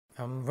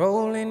I'm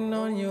rolling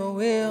on your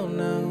wheel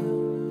now.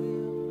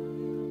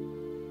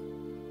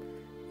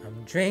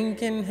 I'm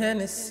drinking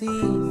Hennessy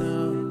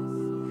now.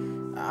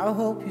 I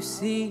hope you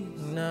see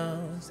now.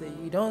 Say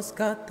you don't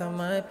scatter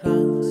my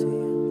plans,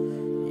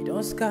 you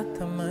don't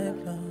scatter my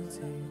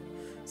plans.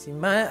 See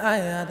my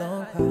eye, I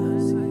don't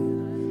pass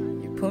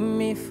you. You put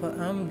me for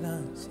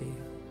ambulance.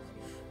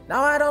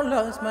 Now I don't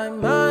lost my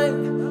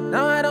mind.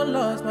 Now I don't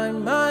lost my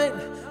mind.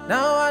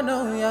 Now I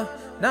know ya.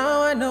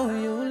 Now I know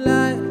you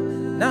lied.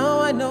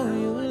 Now I know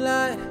you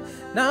lied.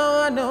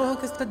 Now I know,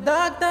 cause the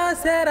doctor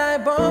said I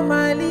burned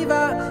my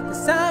liver.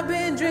 Cause I've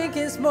been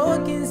drinking,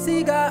 smoking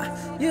cigar.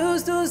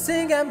 Used to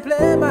sing and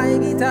play my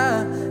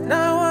guitar.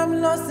 Now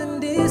I'm lost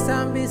in this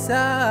and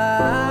bizarre.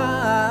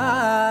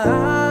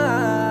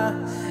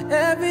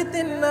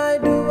 Everything I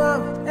do,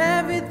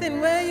 everything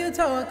where you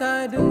talk,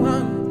 I do,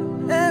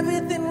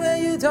 everything where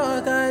you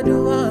talk, I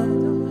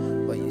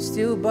do, but you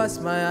still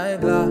bust my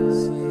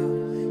eyeglass,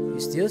 you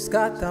still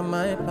scatter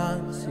my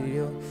plans, and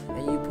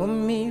you put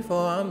me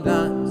for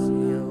ambulance,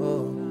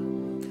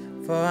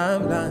 for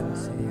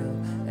ambulance,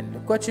 and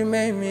look what you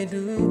made me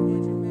do,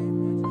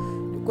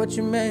 look what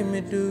you made me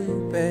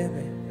do,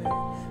 baby.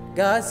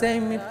 God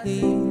save me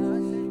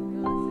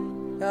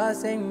please, God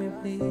save me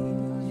please.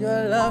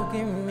 Your love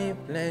give me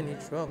plenty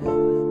trouble.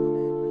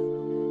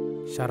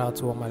 Shout out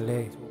to all my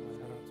lay.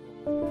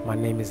 My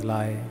name is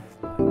Laryea.